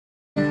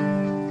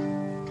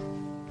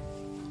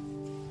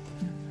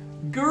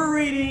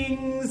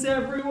Greetings,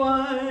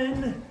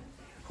 everyone!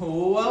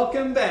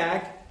 Welcome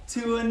back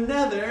to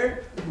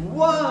another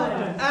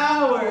 1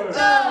 hour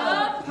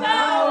of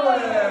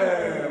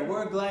power!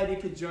 We're glad you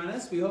could join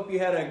us. We hope you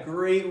had a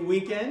great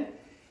weekend,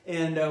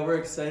 and we're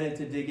excited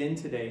to dig in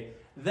today.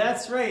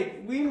 That's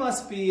right, we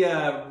must be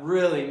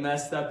really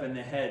messed up in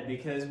the head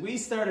because we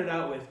started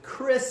out with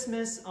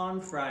Christmas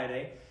on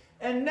Friday,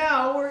 and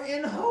now we're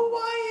in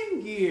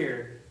Hawaiian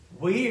gear.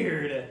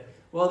 Weird.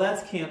 Well,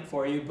 that's camp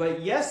for you,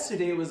 but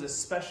yesterday was a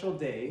special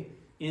day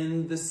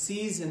in the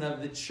season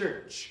of the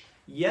church.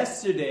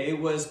 Yesterday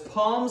was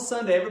Palm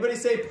Sunday. Everybody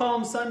say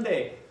Palm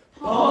Sunday.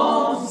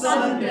 Palm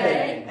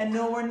Sunday. And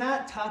no, we're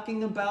not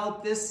talking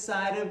about this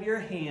side of your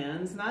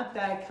hands, not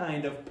that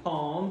kind of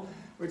palm.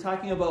 We're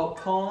talking about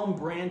palm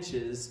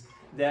branches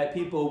that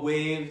people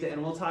waved,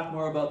 and we'll talk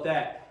more about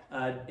that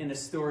in a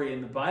story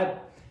in the Bible.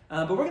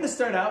 But we're going to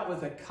start out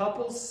with a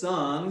couple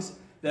songs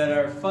that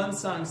are fun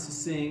songs to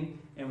sing,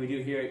 and we do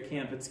here at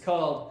camp.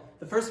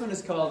 The first one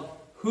is called,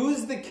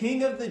 Who's the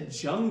King of the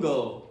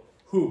Jungle?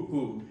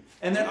 Who?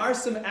 And there are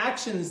some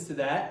actions to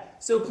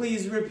that, so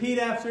please repeat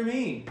after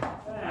me.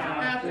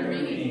 After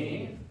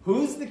me.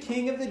 Who's the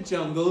king of the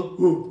jungle?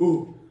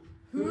 Who?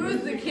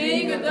 Who's the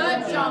king of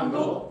the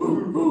jungle?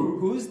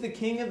 Who's the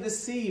king of the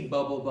sea?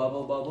 Bubble,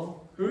 bubble,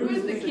 bubble.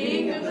 Who's the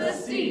king of the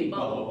sea?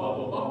 Bubble,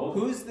 bubble, bubble.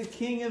 Who's the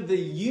king of the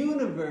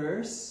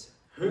universe?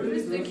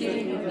 Who's the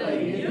king of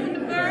the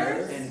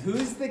universe? And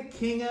who's the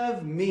king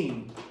of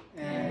me?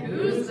 And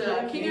who's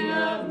the king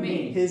of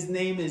me? His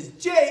name is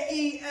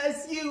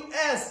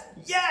J-E-S-U-S.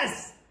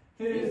 Yes!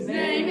 His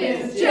name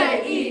is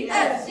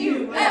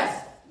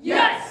J-E-S-U-S.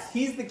 Yes!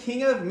 He's the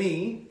king of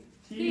me.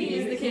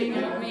 He's the king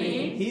of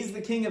me. He's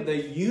the king of the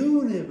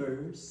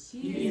universe.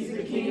 He's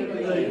the king of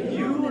the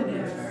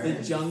universe. The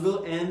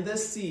jungle and the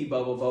sea.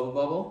 Bubble, bubble,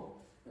 bubble.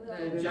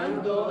 The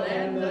jungle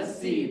and the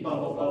sea.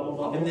 Bubble, bubble,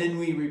 bubble. And then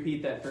we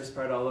repeat that first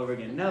part all over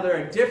again. Now there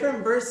are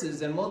different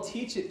verses, and we'll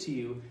teach it to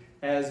you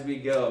as we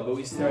go. But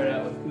we start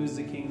out with Who's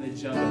the King of the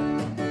Jungle?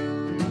 Here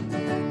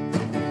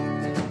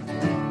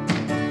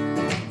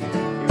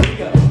we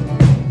go.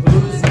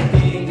 Who's the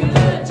king of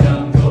the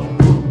jungle?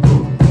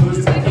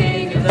 Who's the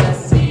king of the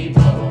sea?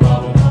 Bubble,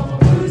 bubble, bubble.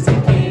 Who's the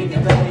king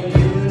of the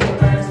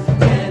universe?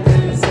 And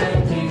who's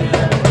the king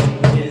of me?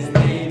 His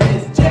name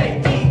is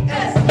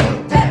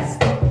J-E-S-U-S.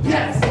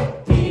 Yes,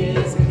 he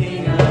is the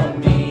king of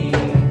me.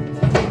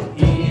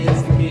 He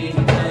is the king of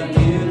the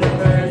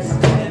universe,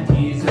 and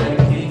he's the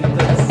king of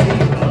the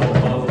sea. Bubble,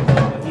 bubble, bubble.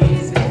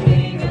 He's the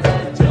king of the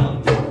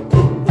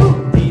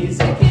jungle. He's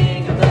the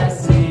king of the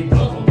sea.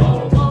 Bubble,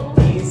 bubble, bubble.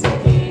 He's the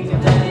king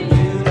of the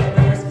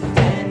universe,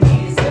 and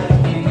he's the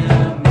king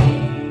of me.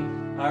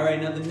 All right,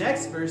 now the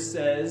next verse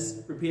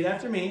says, repeat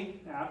after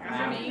me.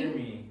 After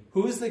me.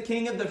 Who's the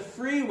king of the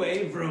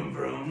freeway? Vroom,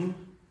 vroom.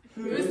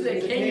 Who's the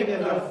king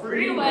of the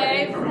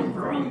freeway? Vroom,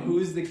 vroom.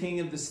 Who's the king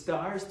of the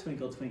stars?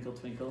 Twinkle, twinkle,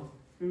 twinkle.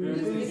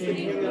 Who's the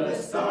king of the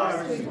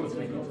stars? Twinkle,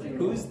 twinkle, twinkle.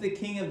 Who's the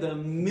king of the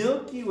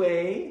Milky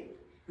Way?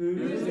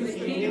 Who's the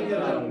king of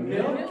the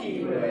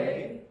Milky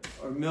Way?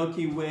 Or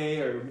Milky Way,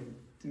 or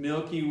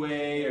Milky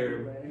Way,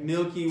 or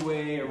Milky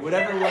Way, or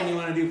whatever one you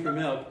want to do for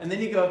milk. And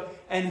then you go,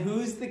 and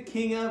who's the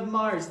king of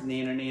Mars?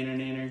 Nanner, nanner,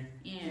 nanner.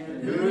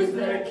 And who's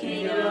the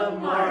king of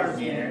Mars?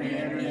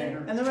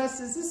 And the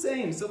rest is the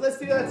same. So let's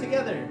do that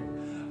together.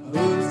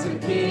 Who's the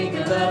king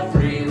of the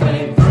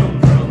freeway? Vroom,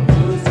 vroom.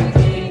 Who's the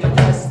king of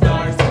the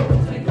stars? Twinkle,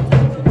 twinkle,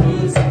 twinkle.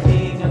 Who's the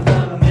king of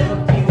the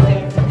Milky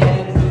Way?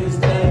 And who's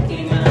the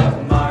king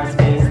of Mars?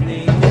 His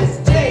name is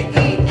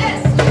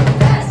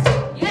J-E-S-U-S.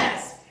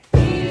 Yes,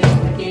 he is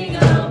the king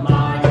of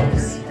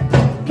Mars.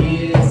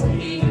 He is the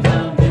king of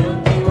the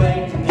Milky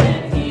Way,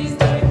 and he's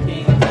the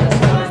king of the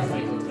stars.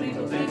 Twinkle,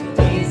 twinkle, twinkle.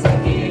 He's the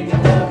king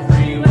of the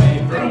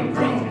freeway. Vroom,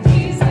 vroom.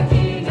 He's the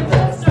king of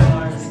the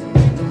stars.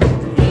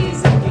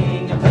 He's the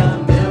king of the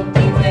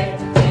Milky Way,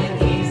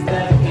 and he's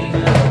the king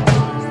of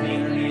Mars.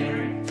 Nanner,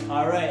 nanner.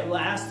 All right,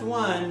 last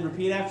one.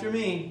 Repeat after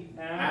me.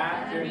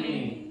 After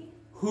me.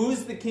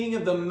 Who's the king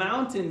of the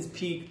mountains?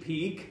 Peak,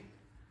 peak.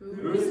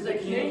 Who's the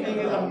king of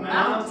the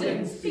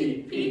mountains?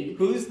 Peak, peak.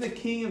 Who's the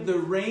king of the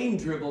rain?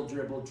 Dribble,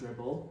 dribble,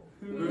 dribble.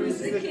 Who's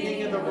the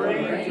king of the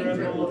rain?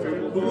 Dribble,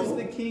 dribble. Who's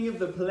the king of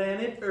the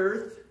planet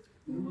Earth?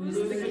 Who's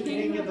the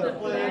king of the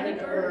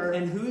planet Earth?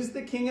 And who's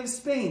the king of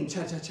Spain?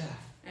 Cha, cha, cha.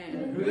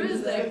 And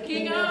who's the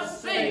king of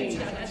Spain?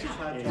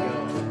 There you go.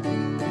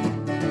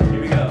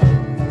 Here we go.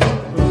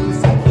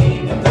 Who's the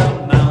king of the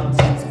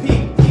mountains?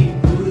 Peak, peak.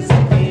 Who's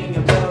the king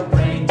of the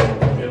rain?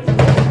 Dribble, dribble.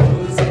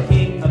 Who's the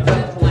king of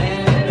the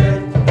planet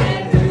Earth?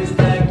 And who's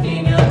the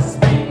king of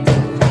Spain?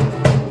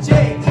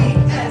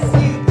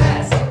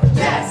 J-E-S-U-S.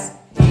 Yes,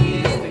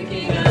 he is the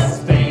king of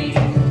Spain.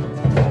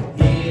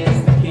 He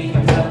is the king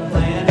of the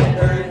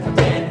planet Earth,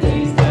 and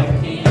he's the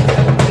king of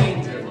the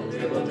rain. Dribble,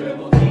 dribble,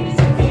 dribble. He's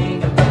the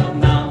king of the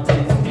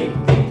mountains. Peak,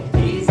 peak.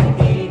 He's the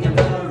king of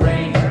the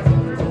rain.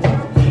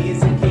 He's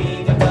the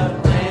king of the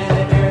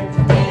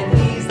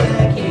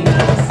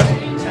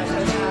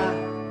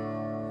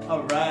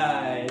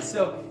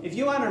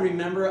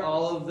remember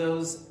all of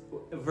those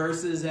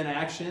verses and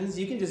actions,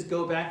 you can just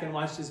go back and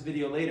watch this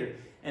video later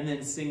and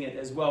then sing it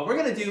as well. We're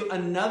going to do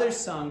another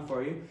song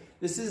for you.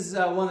 This is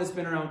one that's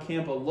been around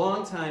camp a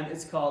long time.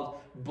 It's called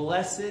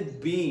Blessed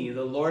Be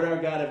the Lord Our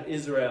God of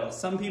Israel.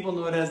 Some people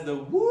know it as the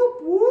Whoop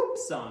Whoop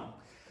song.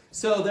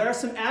 So there are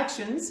some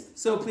actions,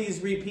 so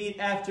please repeat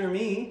after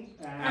me.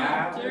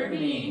 After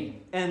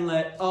me. And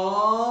let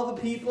all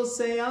the people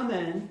say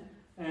amen.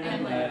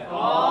 And let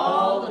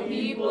all the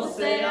people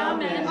say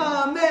amen.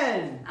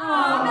 Amen.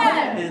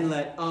 Amen. And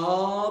let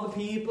all the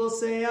people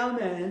say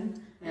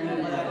amen.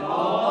 And let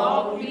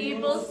all the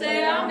people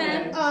say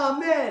amen.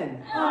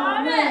 Amen.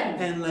 Amen.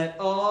 And let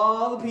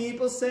all the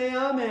people say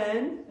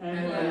amen.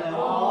 And let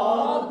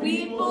all the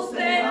people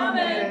say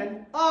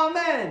amen.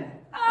 Amen.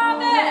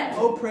 Amen.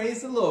 Oh,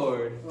 praise the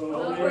Lord.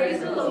 Oh, praise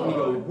the We Lord.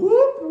 go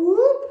whoop,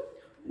 whoop.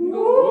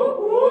 Whoop,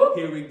 whoop.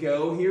 Here we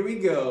go, here we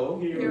go.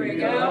 Here we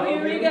go,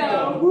 here we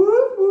go.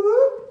 Whoop,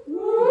 whoop.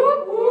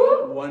 Whoop,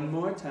 whoop. One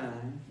more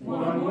time.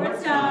 One more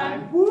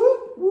time.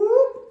 Whoop,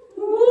 whoop.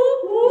 Whoop,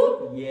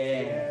 whoop.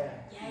 Yeah.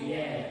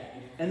 Yeah.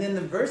 And then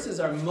the verses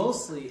are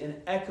mostly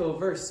an echo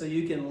verse, so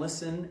you can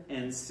listen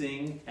and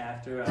sing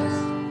after us.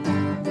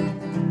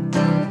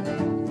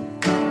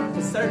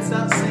 It starts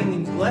out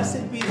singing,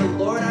 Blessed be the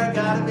Lord our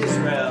God of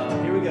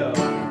Israel. Here we go.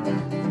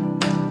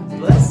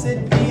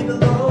 Blessed be the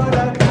Lord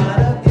our God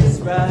of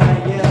Israel,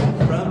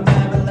 from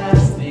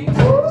everlasting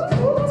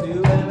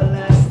to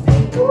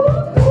everlasting.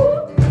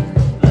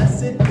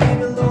 Blessed be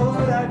the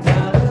Lord our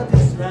God of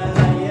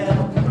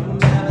Israel,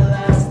 from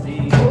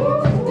everlasting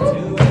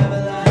to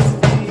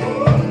everlasting.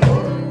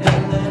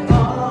 And let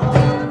all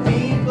the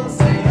people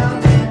say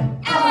amen.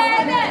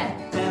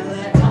 Amen. And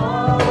let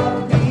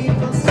all the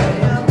people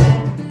say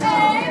amen.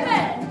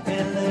 Amen.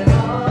 And let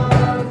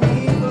all the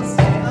people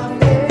say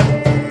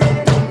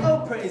amen.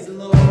 Oh, praise the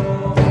Lord.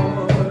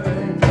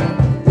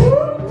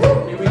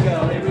 Here we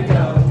go, here we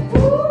go.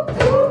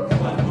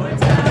 One more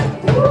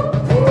time.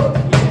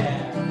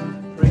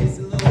 Yeah. Praise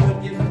the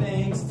Lord, give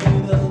thanks to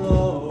the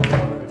Lord,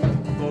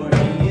 for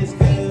He is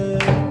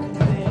good.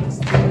 Thanks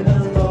to the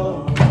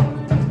Lord,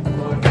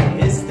 for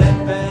His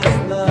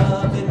steadfast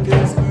love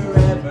endures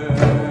forever.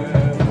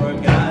 For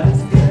God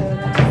is good,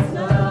 His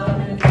love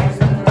endures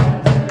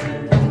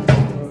forever.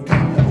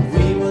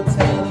 We will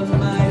tell the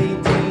mighty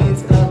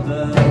deeds of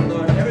the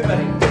Lord.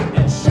 Everybody,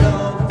 and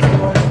show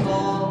forth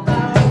all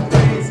our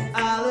praise.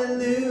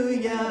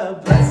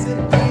 Hallelujah. Blessed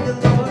be the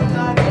Lord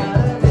our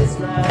God of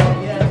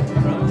Israel. Yeah,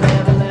 from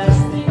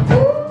everlasting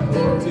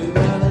to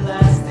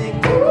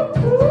everlasting.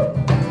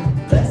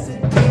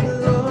 Blessed be the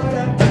Lord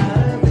our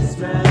God of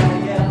Israel.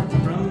 Yeah,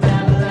 from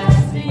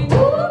everlasting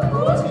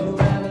to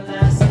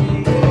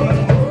everlasting.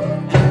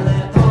 And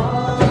let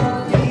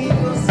all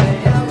people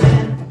say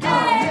amen.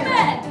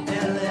 Amen.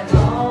 And let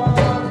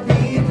all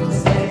people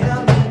say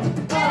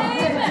amen.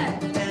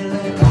 Amen. And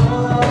let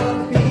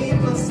all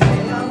people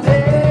say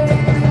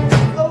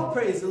amen. Oh,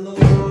 praise the Lord.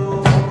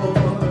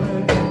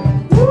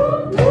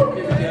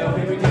 Here we go,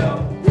 here we go.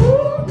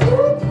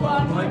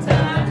 One more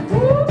time.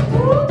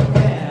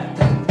 Yeah.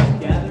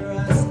 Gather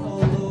us, O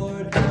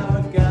Lord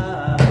our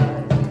God,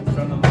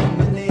 from among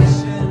the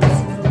nations,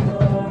 O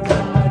Lord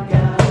our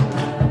God.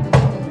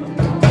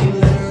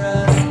 Deliver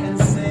us and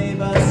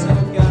save us, O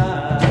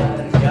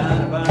God,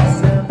 God of our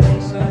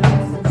salvation,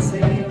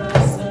 save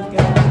us, O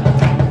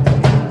God,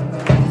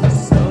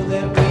 so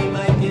that we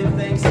might give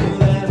thanks to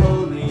thy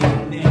holy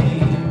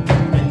name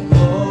and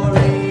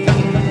glory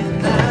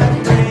in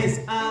thy praise.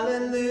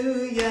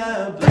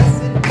 Hallelujah.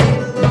 Blessed be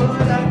the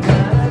Lord our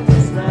God of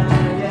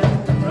Israel,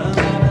 from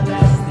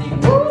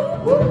everlasting to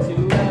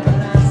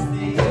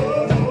everlasting.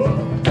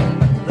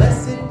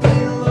 Blessed be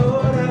the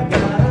Lord our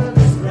God of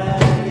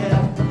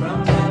Israel, from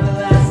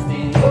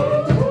everlasting to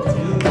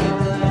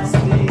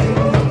everlasting.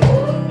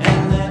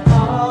 And let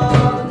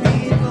all the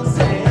people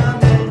say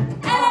amen.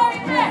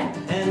 Amen.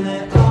 And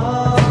let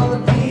all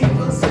the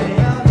people say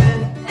amen.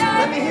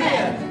 Let me hear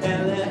you.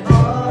 And let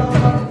all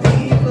the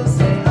people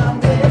say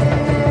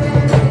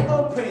amen.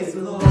 Oh, praise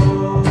the Lord.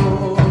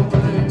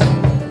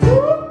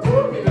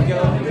 Here we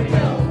go, here we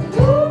go.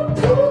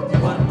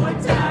 One more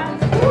time.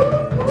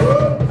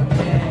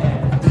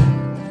 Yeah.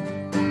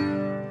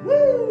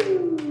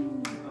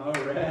 Woo! All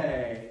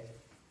right.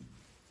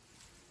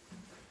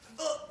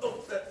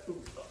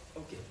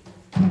 Okay.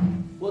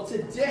 Well,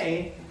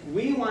 today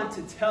we want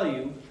to tell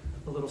you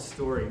a little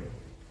story.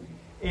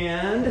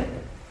 And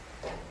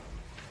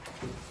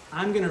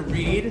I'm going to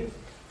read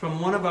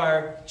from one of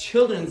our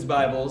children's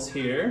Bibles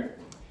here.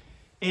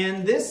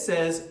 And this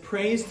says,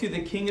 Praise to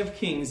the King of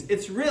Kings.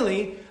 It's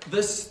really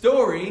the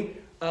story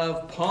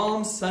of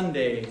Palm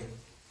Sunday.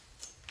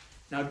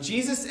 Now,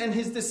 Jesus and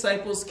his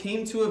disciples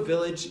came to a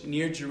village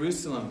near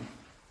Jerusalem.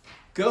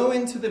 Go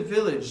into the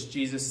village,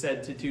 Jesus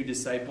said to two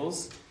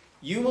disciples.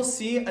 You will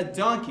see a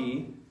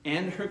donkey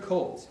and her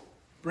colt.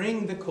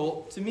 Bring the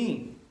colt to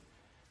me.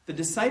 The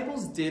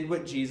disciples did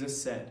what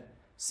Jesus said.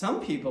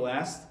 Some people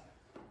asked,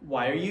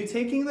 Why are you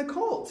taking the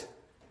colt?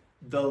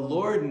 The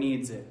Lord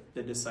needs it,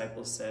 the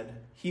disciples said.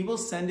 He will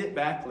send it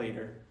back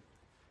later.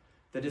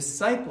 The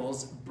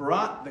disciples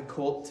brought the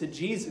colt to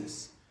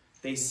Jesus.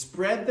 They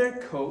spread their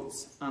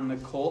coats on the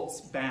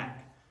colt's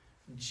back.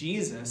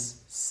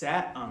 Jesus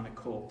sat on the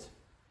colt.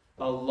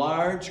 A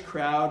large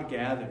crowd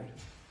gathered.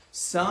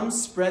 Some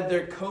spread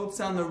their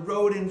coats on the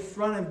road in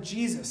front of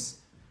Jesus.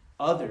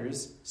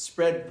 Others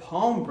spread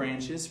palm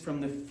branches from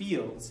the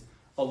fields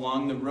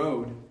along the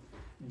road.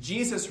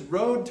 Jesus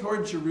rode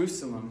toward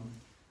Jerusalem.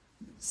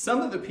 Some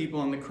of the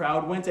people in the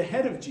crowd went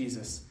ahead of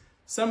Jesus.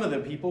 Some of the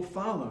people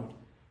followed.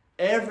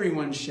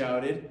 Everyone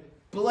shouted,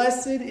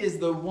 "Blessed is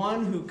the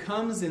one who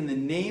comes in the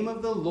name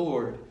of the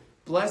Lord.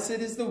 Blessed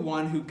is the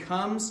one who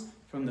comes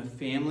from the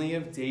family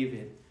of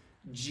David."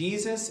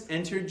 Jesus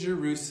entered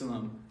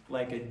Jerusalem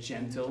like a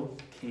gentle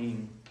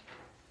king.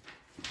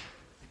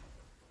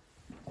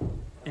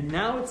 And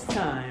now it's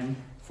time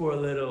for a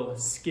little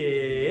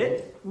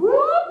skit.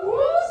 Whoop,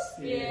 whoop,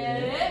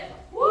 skit.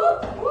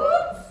 Whoop,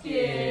 whoop,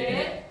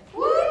 skit.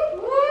 Whoop,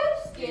 whoop,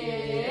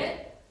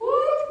 skit.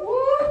 Whoop,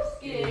 whoop,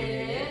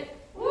 skit.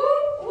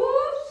 Whoop,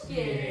 whoop,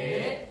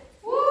 skit.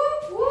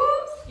 Whoop,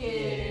 whoop,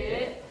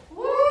 skit.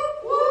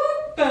 Whoop, whoop.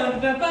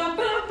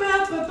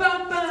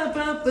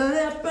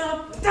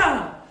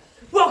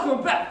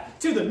 Welcome back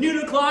to the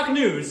Noon O'Clock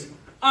News.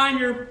 I'm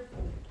your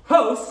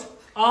host,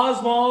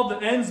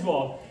 Oswald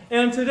Enswald,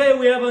 and today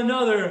we have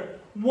another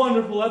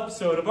wonderful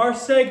episode of our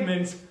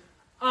segment,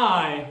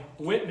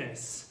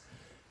 Eyewitness.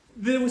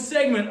 The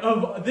segment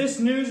of this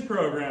news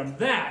program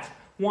that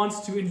wants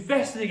to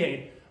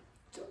investigate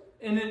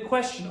and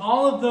question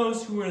all of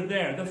those who were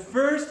there, the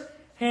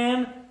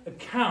first-hand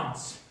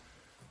accounts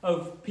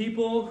of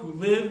people who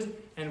lived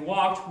and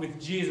walked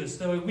with Jesus,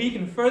 so that we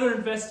can further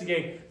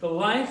investigate the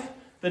life,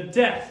 the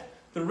death,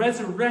 the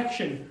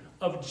resurrection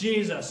of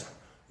Jesus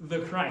the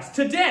Christ.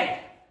 Today,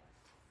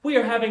 we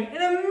are having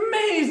an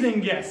amazing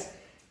guest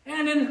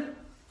and an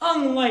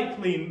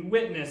unlikely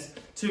witness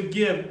to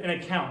give an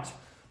account.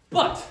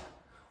 But,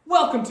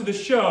 welcome to the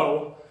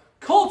show,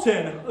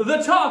 Colton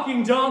the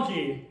Talking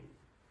Donkey.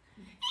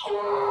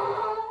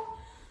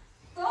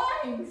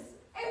 Thanks.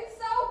 It's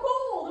so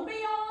cool to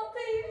be on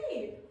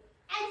TV.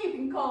 And you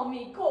can call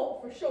me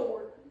Colt for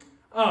short.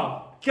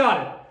 Oh,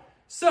 got it.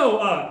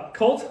 So,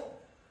 Colt,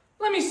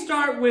 let me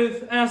start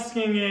with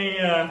asking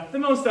the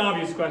most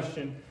obvious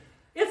question.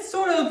 It's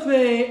sort of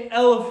an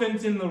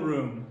elephant in the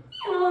room.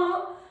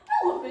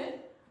 Elephant?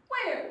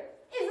 Where?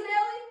 Isn't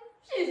Ellie?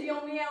 She's the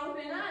only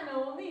elephant I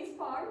know in these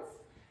parts.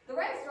 The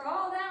rest are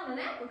all down in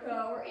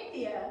Africa or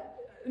India.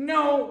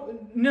 No,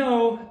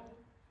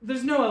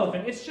 there's no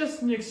elephant. It's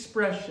just an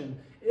expression,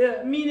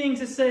 meaning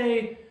to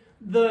say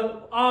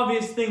the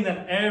obvious thing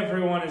that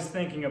everyone is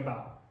thinking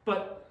about.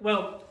 But,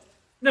 well,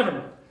 never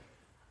mind.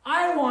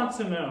 I want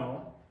to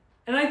know,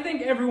 and I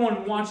think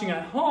everyone watching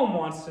at home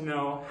wants to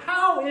know,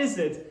 how is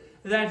it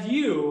that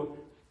you,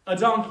 a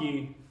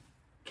donkey,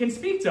 can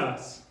speak to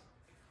us?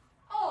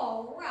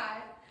 Oh,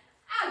 right.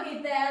 I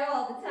get that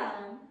all the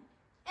time.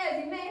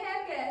 As you may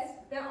have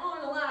guessed, there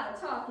aren't a lot of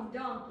talking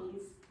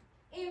donkeys.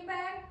 In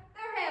fact,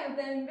 there haven't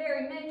been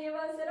very many of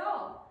us at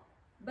all.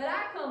 But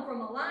I come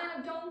from a line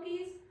of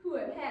donkeys who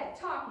have had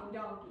talking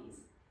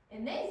donkeys,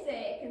 and they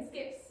say it can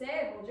skip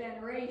several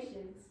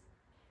generations.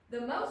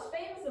 The most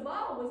famous of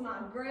all was my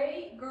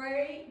great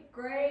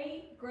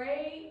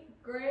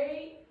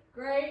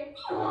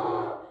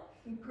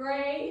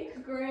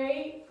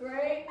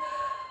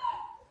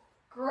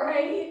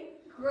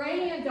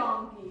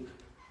donkey.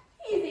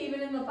 He's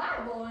even in the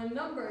Bible in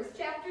Numbers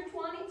chapter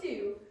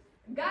 22.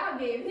 God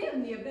gave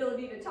him the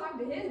ability to talk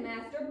to his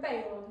master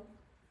Balaam.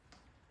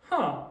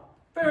 Huh,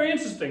 very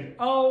interesting.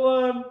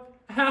 I'll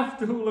have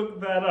to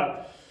look that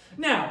up.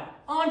 Now,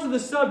 on to the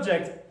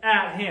subject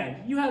at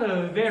hand. You had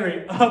a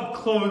very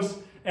up-close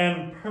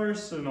and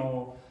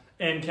personal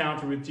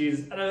encounter with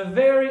Jesus at a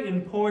very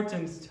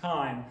important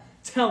time.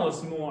 Tell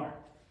us more.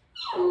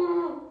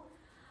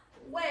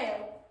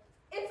 Well,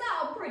 it's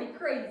all pretty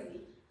crazy.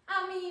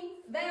 I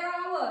mean, there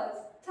I was,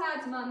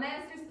 tied to my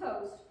master's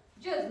post,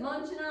 just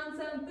munching on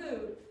some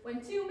food,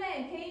 when two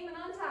men came and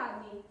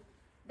untied me.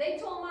 They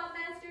told my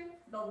master,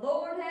 the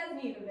Lord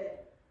has need of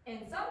it.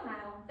 And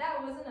somehow,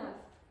 that was enough.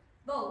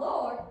 The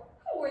Lord?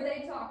 Who were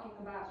they talking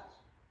about?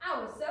 I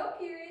was so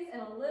curious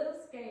and a little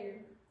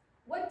scared.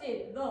 What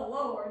did the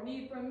Lord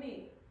need from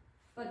me?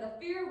 But the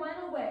fear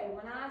went away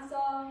when I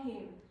saw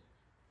him.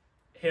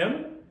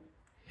 Him?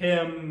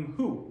 Him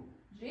who?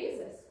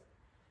 Jesus.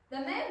 The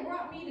man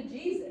brought me to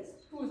Jesus,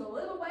 who was a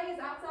little ways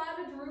outside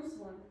of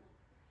Jerusalem.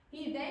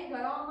 He then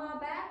got on my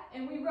back,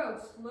 and we rode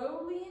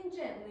slowly and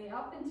gently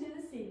up into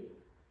the city.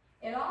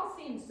 It all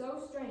seemed so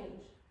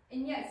strange,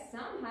 and yet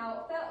somehow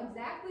it felt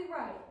exactly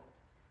right.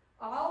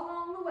 All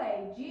along the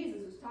way,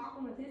 Jesus was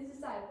talking with his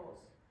disciples.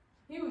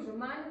 He was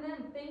reminding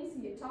them of things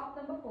he had taught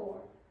them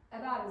before,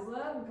 about his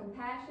love and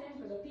compassion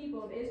for the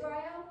people of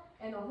Israel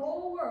and the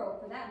whole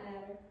world for that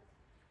matter.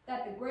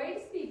 That the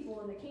greatest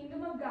people in the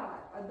kingdom of God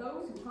are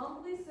those who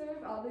humbly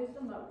serve others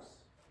the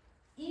most.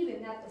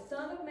 Even that the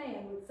Son of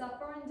Man would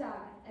suffer and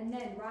die, and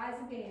then rise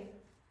again.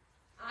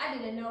 I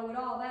didn't know what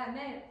all that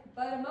meant,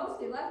 but it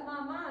mostly left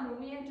my mind when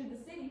we entered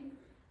the city.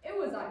 It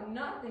was like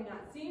nothing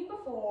I'd seen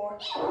before.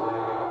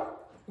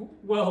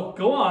 Well,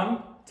 go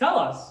on. Tell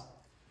us.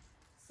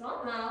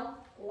 Somehow,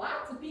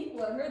 lots of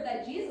people had heard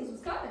that Jesus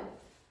was coming.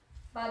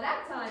 By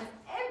that time,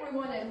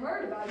 everyone had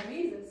heard about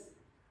Jesus.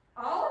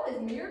 All of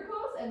his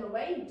miracles and the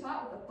way he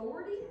taught with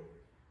authority.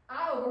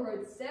 I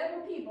overheard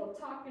several people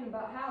talking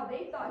about how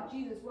they thought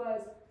Jesus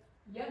was,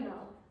 you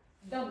know,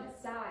 the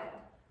Messiah.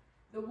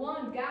 The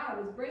one God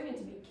was bringing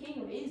to be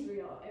King of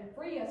Israel and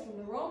free us from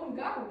the Roman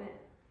government.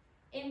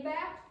 In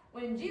fact,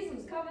 when Jesus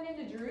was coming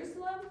into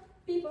Jerusalem,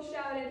 people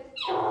shouted,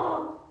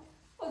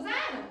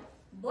 Hosanna!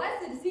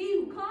 Blessed is he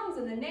who comes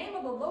in the name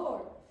of the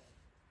Lord.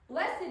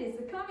 Blessed is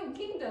the coming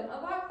kingdom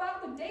of our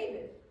father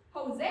David.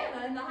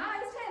 Hosanna in the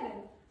highest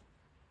heaven.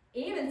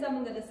 Even some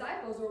of the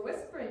disciples were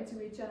whispering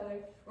to each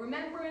other,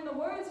 remembering the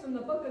words from the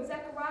book of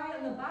Zechariah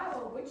in the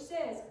Bible, which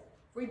says,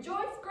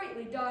 Rejoice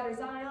greatly, daughter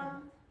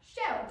Zion.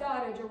 Shout,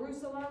 daughter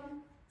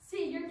Jerusalem.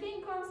 See, your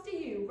king comes to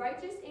you,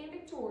 righteous and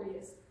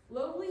victorious,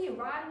 lowly and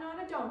riding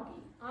on a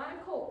donkey, on a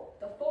colt,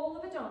 the foal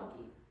of a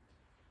donkey.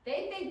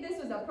 They think this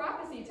was a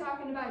prophecy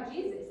talking about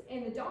Jesus,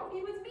 and the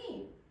donkey was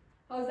me.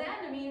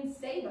 Hosanna means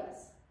save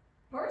us.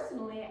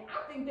 Personally,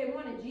 I think they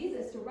wanted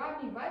Jesus to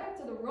ride me right up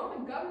to the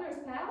Roman governor's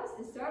palace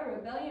to start a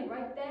rebellion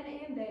right then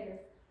and there.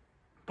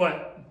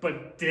 But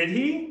did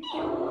he?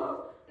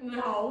 No, and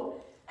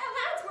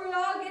that's where it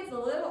all gets a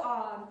little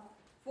odd.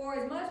 For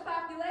as much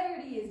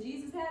popularity as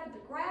Jesus had with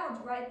the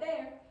crowds right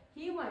there,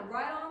 he went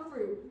right on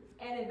through,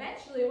 and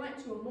eventually went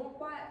to a more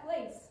quiet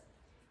place.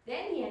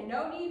 Then he had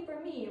no need for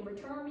me and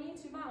returned me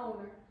to my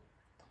owner.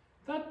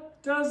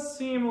 That does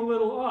seem a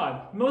little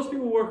odd. Most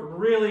people work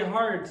really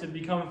hard to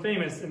become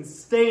famous and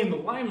stay in the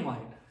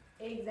limelight.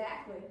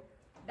 Exactly.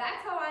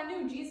 That's how I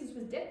knew Jesus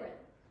was different.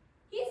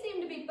 He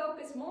seemed to be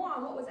focused more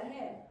on what was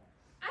ahead.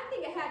 I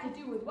think it had to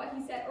do with what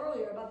he said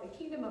earlier about the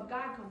kingdom of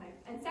God coming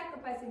and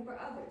sacrificing for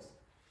others.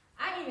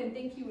 I even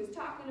think he was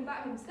talking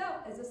about himself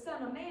as a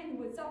son of man who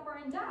would suffer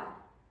and die.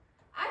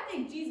 I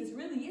think Jesus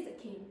really is a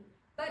king,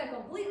 but a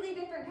completely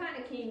different kind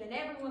of king than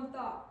everyone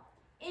thought.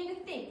 And to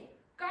think,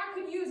 God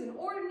could use an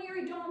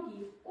ordinary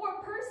donkey or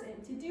a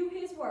person to do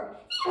his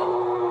work.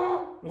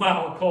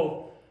 Wow,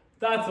 Cole,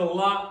 that's a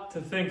lot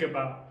to think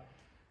about.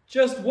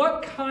 Just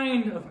what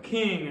kind of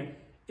king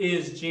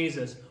is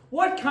Jesus?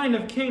 What kind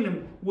of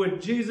kingdom would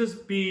Jesus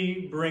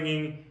be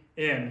bringing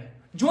in?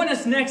 Join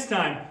us next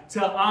time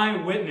to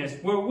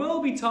Eyewitness, where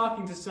we'll be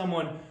talking to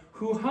someone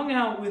who hung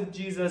out with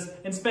Jesus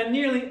and spent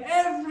nearly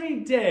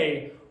every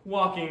day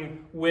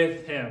walking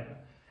with him.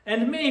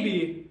 And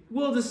maybe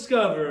we'll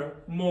discover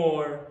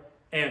more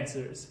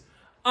answers.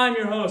 I'm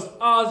your host,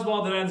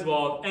 Oswald and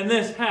Enswald, and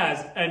this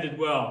has ended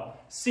well.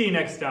 See you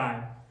next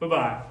time.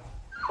 Bye-bye.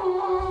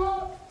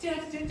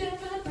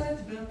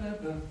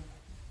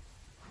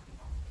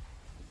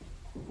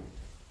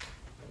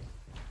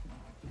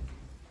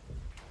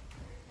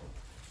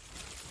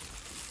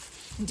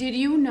 Did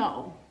you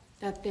know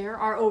that there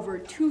are over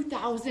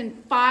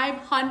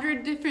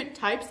 2,500 different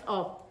types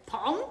of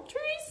palm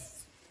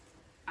trees?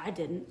 I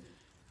didn't.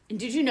 And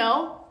did you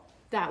know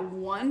that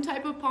one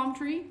type of palm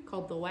tree,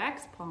 called the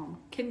wax palm,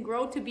 can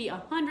grow to be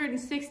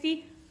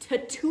 160 to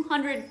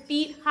 200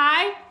 feet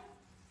high?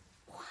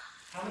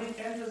 How many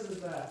cantos is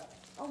that?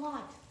 A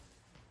lot.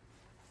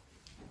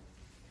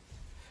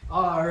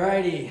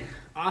 Alrighty,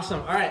 awesome.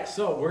 All right,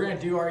 so we're gonna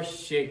do our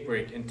shake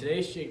break, and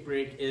today's shake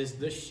break is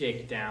the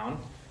shakedown,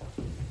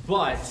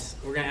 but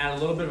we're gonna add a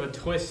little bit of a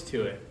twist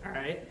to it. All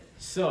right,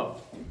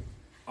 so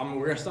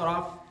we're gonna start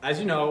off, as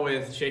you know,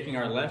 with shaking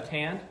our left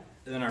hand,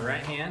 then our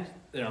right hand,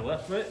 then our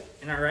left foot,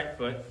 and our right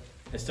foot,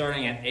 and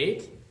starting at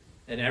 8.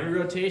 And every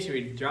rotation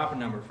we drop a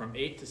number from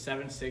 8 to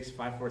 7, 6,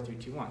 5, 4, 3,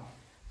 2, 1.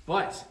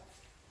 But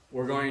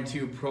we're going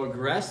to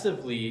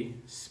progressively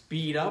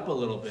speed up a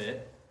little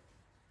bit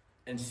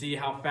and see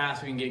how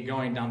fast we can get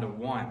going down to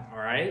 1, all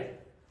right?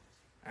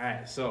 All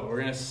right, so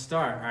we're gonna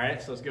start, all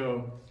right? So let's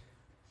go,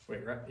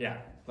 wait, right, yeah,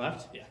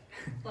 left, yeah.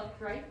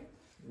 Left, right.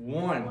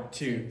 1,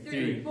 2,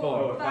 3,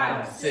 4,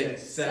 5,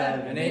 6,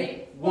 7,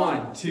 8.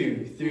 1,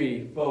 2,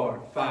 3, 4,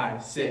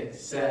 5, 6,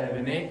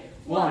 7, 8.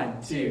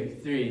 1, 2,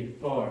 3,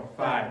 4,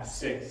 5,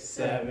 6,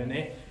 7,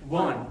 8.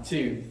 1,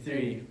 2,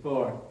 3,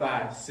 4,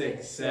 5,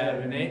 6,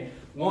 7, 8.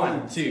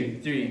 1, 2,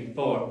 3,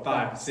 4,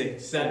 5,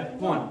 6, 7.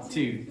 1,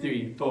 2,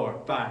 3,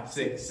 4, 5,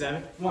 6,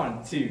 7.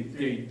 1, 2,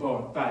 3,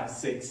 4, 5,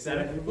 6,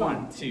 7.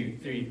 1, 2,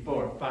 3,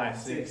 4, 5,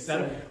 6,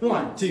 7.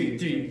 1, 2,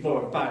 3,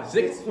 4, 5,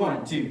 6.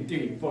 1, 2,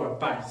 3, 4,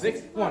 5,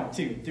 6. 1,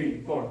 2,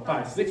 3, 4,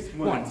 5, 6.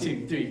 1,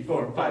 2, 3,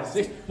 4, 5,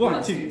 6.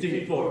 1, 2,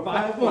 3, 4,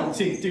 5. 1,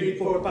 2, 3,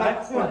 4,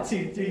 5. 1,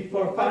 2, 3,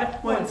 4,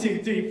 5. 1,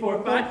 2, 3,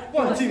 4, 5.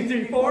 1, 2,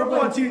 3, 4.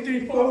 1, 2,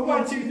 3, 4.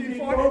 1, 2, 3,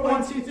 4.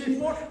 1, 2, 3,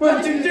 4.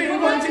 1, 2, 3,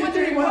 1, 2,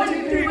 3, 1,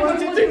 2, 3, 1,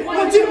 2, 3,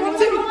 1, 2, 3.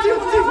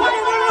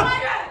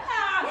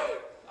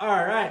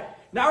 All right,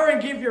 now we're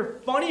gonna give your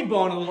funny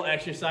bone a little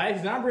exercise,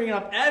 and I'm bringing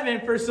up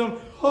Evan for some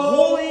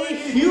holy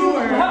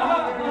humor.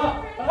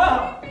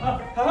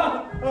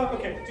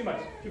 Okay, too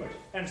much.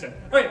 I understand.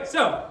 Okay,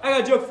 so I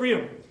got a joke for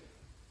you.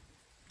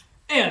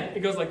 And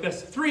it goes like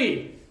this.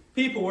 3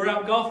 people were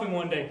out golfing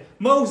one day.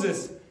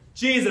 Moses,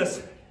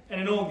 Jesus,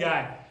 and an old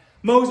guy.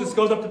 Moses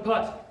goes up to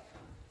putt.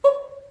 Boop,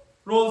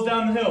 rolls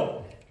down the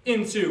hill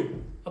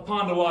into a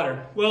pond of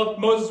water. Well,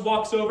 Moses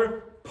walks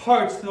over,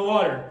 parts the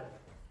water.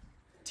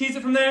 Tees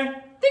it from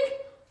there. Dink.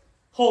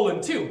 Hole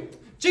in 2.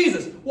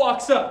 Jesus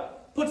walks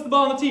up, puts the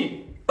ball on the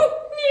tee. Boop,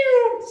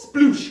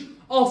 sploosh.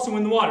 Also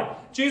in the water.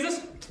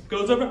 Jesus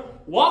goes over,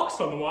 walks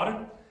on the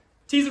water.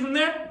 Tees it from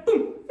there.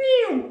 Boom,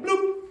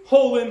 bloop.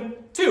 Hole in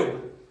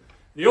 2.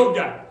 The old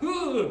guy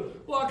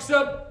walks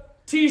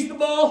up, tees the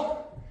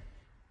ball,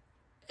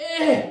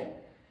 and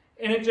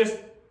it just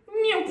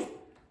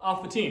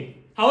off the tee.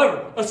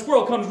 However, a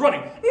squirrel comes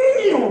running,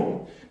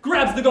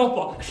 grabs the golf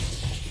ball,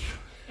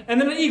 and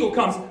then an eagle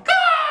comes,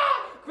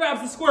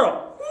 grabs the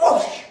squirrel,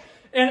 whoosh,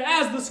 and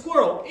as the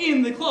squirrel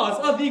in the claws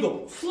of the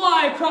eagle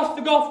fly across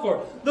the golf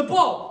course, the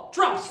ball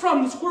drops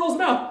from the squirrel's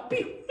mouth.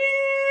 Beep,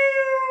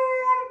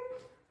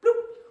 bloop,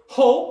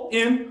 hole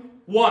in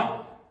 1.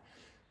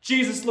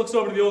 Jesus looks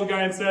over to the old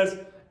guy and says,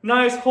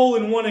 "Nice hole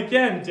in 1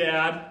 again,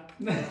 Dad."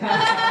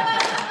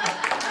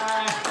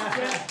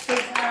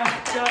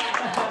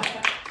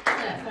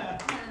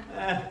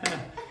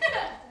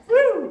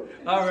 Woo!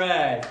 All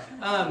right.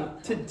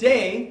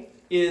 Today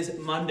is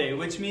Monday,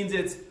 which means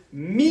it's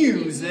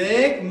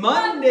Music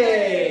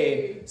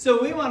Monday.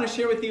 So we want to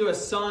share with you a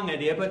song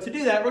idea, but to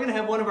do that, we're going to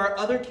have one of our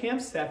other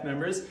camp staff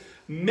members,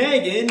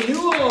 Megan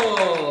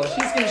Newell.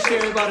 She's going to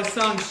share about a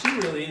song she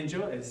really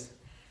enjoys.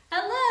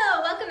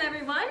 Hello, welcome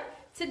everyone.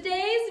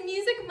 Today's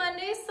Music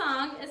Monday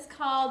song is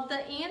called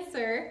The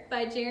Answer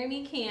by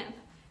Jeremy Camp.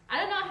 I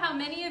don't know how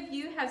many of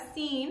you have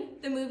seen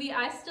the movie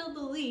I Still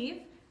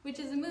Believe, which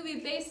is a movie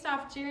based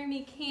off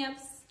Jeremy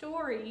Camp's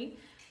story,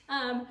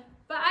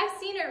 but I've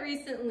seen it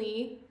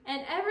recently,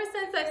 and ever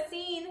since I've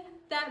seen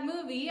that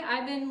movie,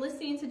 I've been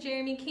listening to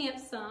Jeremy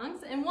Camp's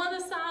songs, and one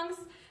of the songs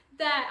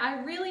that I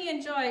really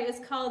enjoy is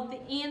called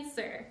The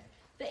Answer.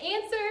 The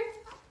Answer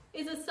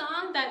is a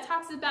song that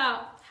talks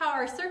about how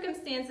our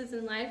circumstances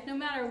in life, no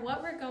matter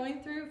what we're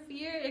going through,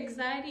 fear,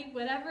 anxiety,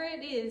 whatever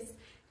it is,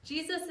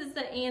 Jesus is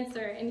the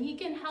answer, and he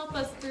can help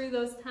us through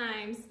those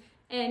times,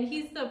 and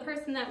he's the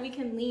person that we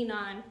can lean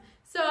on.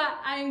 So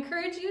I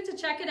encourage you to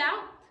check it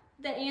out,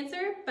 The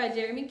Answer by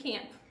Jeremy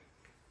Camp.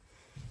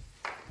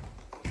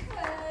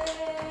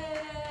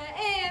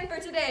 And for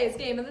today's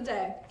game of the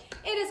day,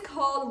 it is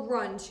called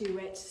Run to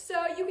It.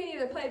 So you can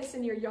either play this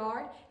in your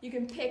yard, you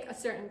can pick a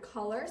certain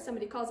color,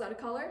 somebody calls out a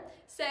color,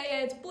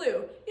 say it's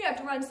blue. You have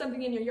to run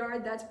something in your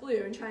yard that's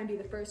blue and try and be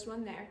the first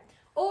one there.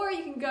 Or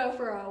you can go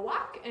for a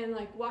walk and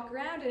walk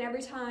around, and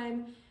every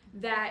time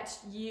that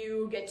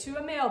you get to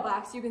a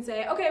mailbox, you can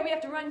say, okay, we have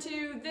to run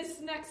to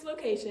this next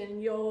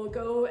location. You'll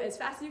go as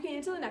fast as you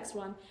can to the next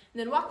one, and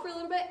then walk for a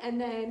little bit,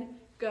 and then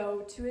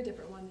go to a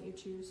different one that you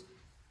choose.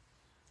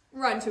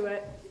 Run to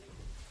it.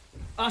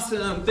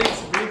 Awesome.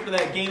 Thanks, Bree, for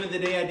that game of the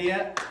day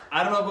idea.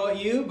 I don't know about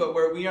you, but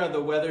where we are,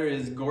 the weather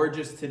is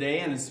gorgeous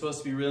today, and it's supposed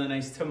to be really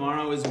nice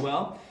tomorrow as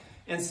well.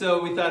 And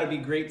so we thought it'd be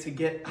great to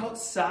get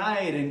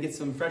outside and get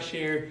some fresh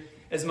air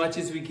as much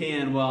as we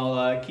can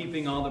while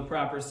keeping all the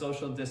proper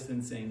social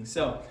distancing.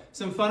 So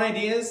some fun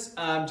ideas.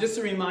 Just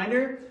a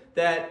reminder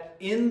that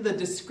in the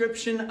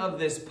description of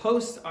this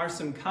post are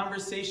some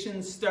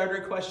conversation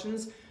starter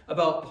questions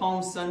about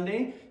Palm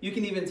Sunday. You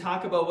can even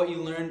talk about what you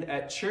learned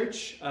at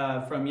church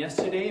from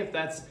yesterday, if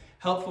that's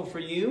helpful for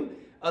you.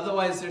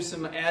 Otherwise, there's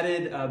some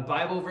added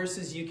Bible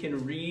verses you can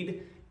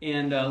read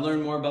and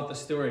learn more about the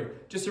story.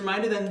 Just a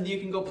reminder then you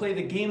can go play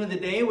the game of the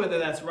day, whether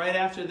that's right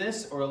after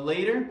this or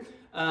later.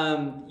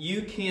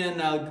 You can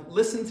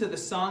listen to the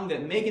song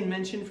that Megan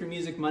mentioned for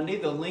Music Monday.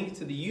 The link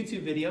to the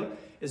YouTube video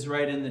is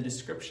right in the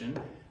description.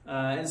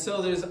 And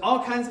so there's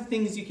all kinds of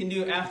things you can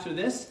do after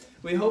this.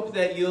 We hope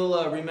that you'll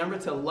remember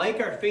to like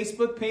our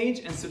Facebook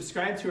page and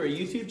subscribe to our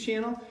YouTube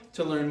channel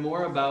to learn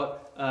more about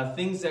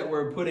things that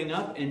we're putting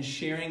up and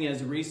sharing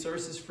as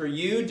resources for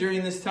you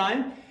during this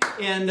time.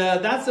 And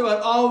that's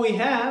about all we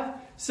have.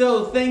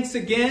 So thanks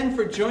again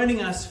for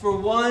joining us for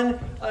one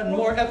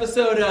more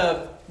episode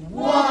of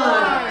 1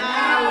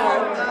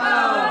 Hour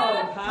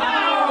of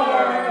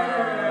Power.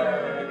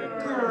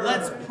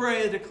 Let's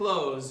pray to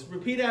close.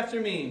 Repeat after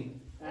me.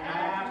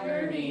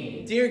 After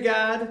me. Dear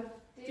God,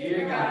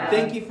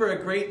 thank you for a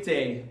great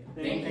day.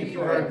 Thank you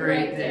for a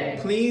great day.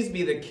 Please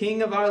be the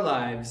King of our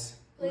lives.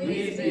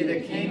 Please be the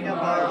King of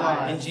our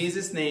lives. In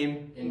Jesus'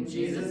 name. In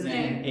Jesus'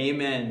 name.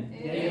 Amen.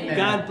 Amen.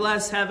 God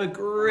bless. Have a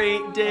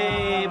great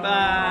day.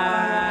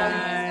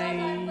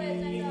 Bye.